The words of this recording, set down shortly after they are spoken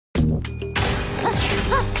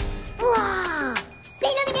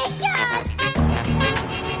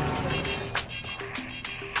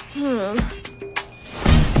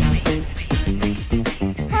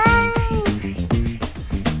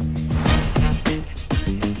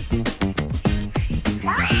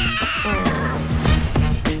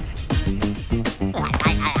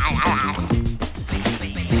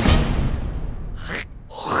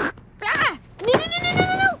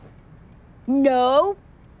No.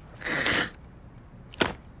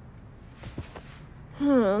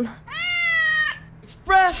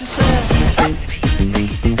 Express yourself.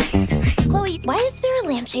 Chloe, why is there a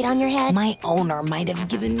lampshade on your head? My owner might have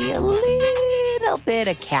given me a little bit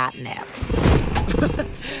of catnip.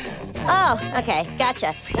 Oh, okay,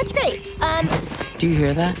 gotcha. That's great. Do you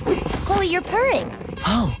hear that? Chloe, you're purring.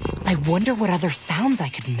 Oh, I wonder what other sounds I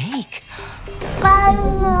could make.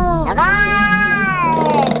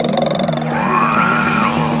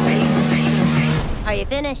 Are you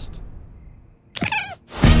finished?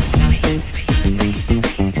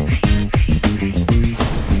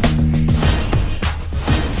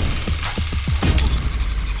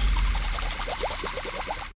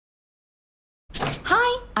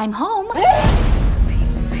 Hi, I'm home.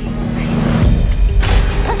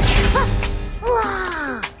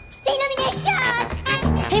 Illumination!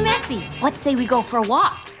 Hey, Maxie, let's say we go for a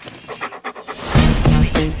walk.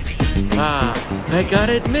 I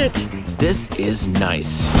gotta admit, this is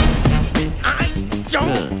nice. I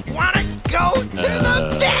don't want to go to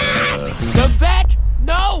the vet! The vet?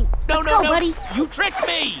 No! No, Let's no, go, no. buddy. You tricked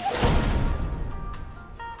me!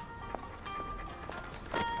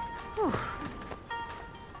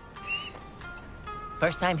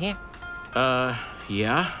 First time here?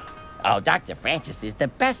 Yeah? Oh, Dr. Francis is the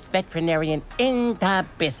best veterinarian in the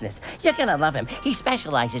business. You're gonna love him. He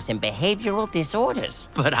specializes in behavioral disorders.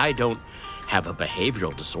 But I don't have a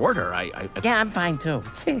behavioral disorder. Yeah, I'm fine too.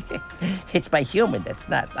 It's my human that's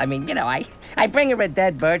nuts. I mean, you know, I bring her a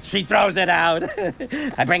dead bird, she throws it out.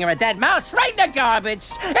 I bring her a dead mouse, right in the garbage.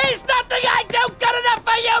 There's nothing I do good enough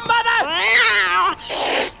for you,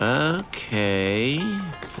 mother! Okay.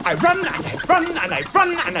 I run and I run and I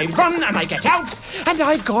run and I run and I get out, and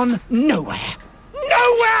I've gone nowhere.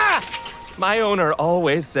 Nowhere! My owner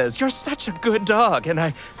always says, you're such a good dog, and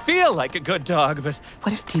I feel like a good dog, but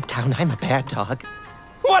what if deep down I'm a bad dog?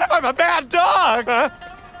 What if I'm a bad dog,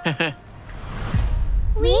 huh?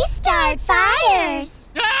 We start fires.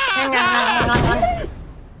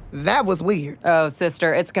 That was weird. Oh,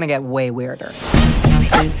 sister, it's gonna get way weirder.